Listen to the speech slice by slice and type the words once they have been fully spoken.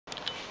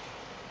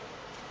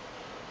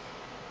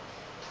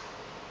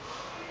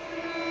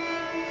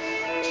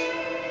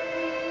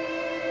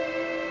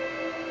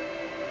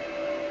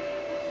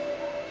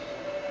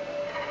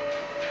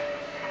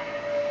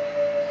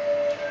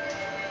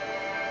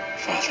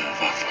Father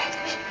of our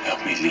fathers, help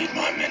me lead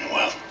my men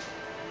well.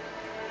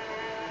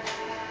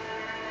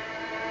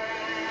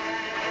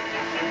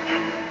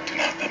 Do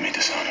not let me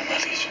dishonor my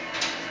legion.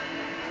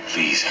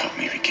 Please help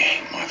me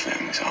regain my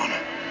family's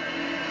honor.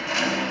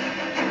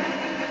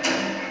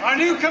 Our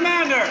new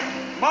commander,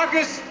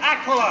 Marcus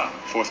Aquila.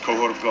 4th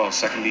Cohort of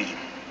Gauls, 2nd Legion.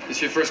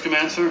 This your first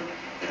command, sir?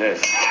 It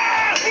is.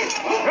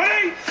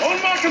 Ready?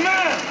 On my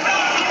command!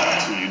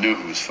 Well, you knew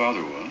who his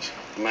father was.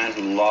 The man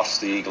who lost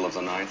the Eagle of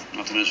the Ninth.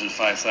 Not to mention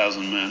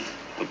 5,000 men.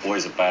 The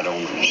boy's a bad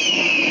omen. You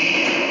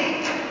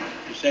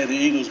say the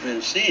Eagle's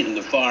been seen in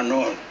the far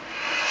north.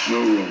 No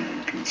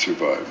Roman can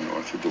survive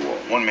north of the wall.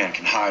 One man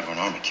can hide where an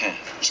army can't.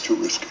 It's too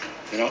risky.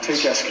 Then I'll take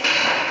Esca.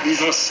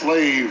 He's a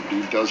slave.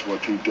 He does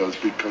what he does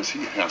because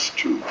he has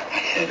to. I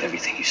heard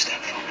everything you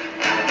stand for.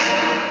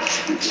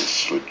 He will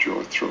slit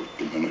your throat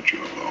the minute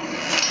you're alone.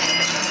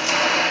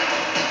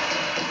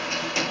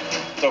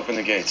 Let's open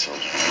the gate,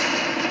 soldier.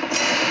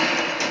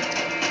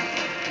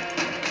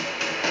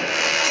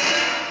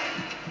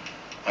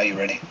 Are you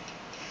ready?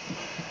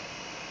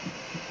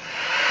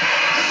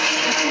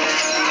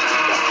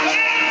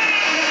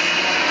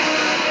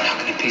 How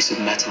can a piece of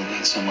metal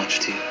mean so much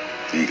to you?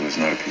 The eagle is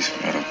not a piece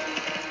of metal.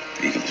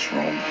 The eagle is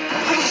Rome.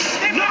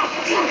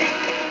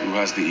 Who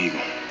has the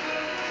eagle?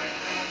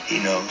 He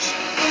knows.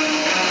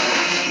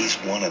 He's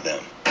one of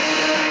them.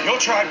 Your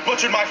tribe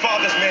butchered my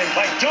father's men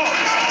like dogs.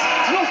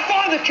 Your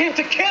father came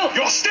to kill!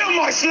 You're still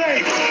my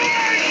slave!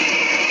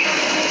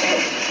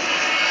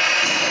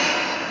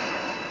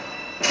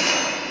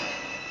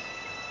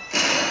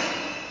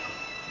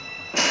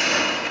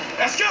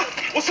 Esca,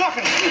 what's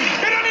happening?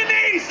 Get on your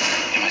knees!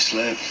 You're my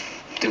slave.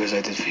 Do as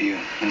I did for you,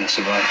 and you'll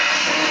survive.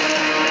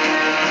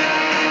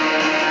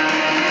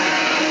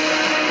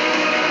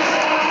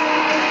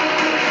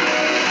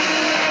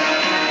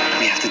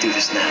 We have to do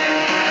this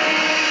now.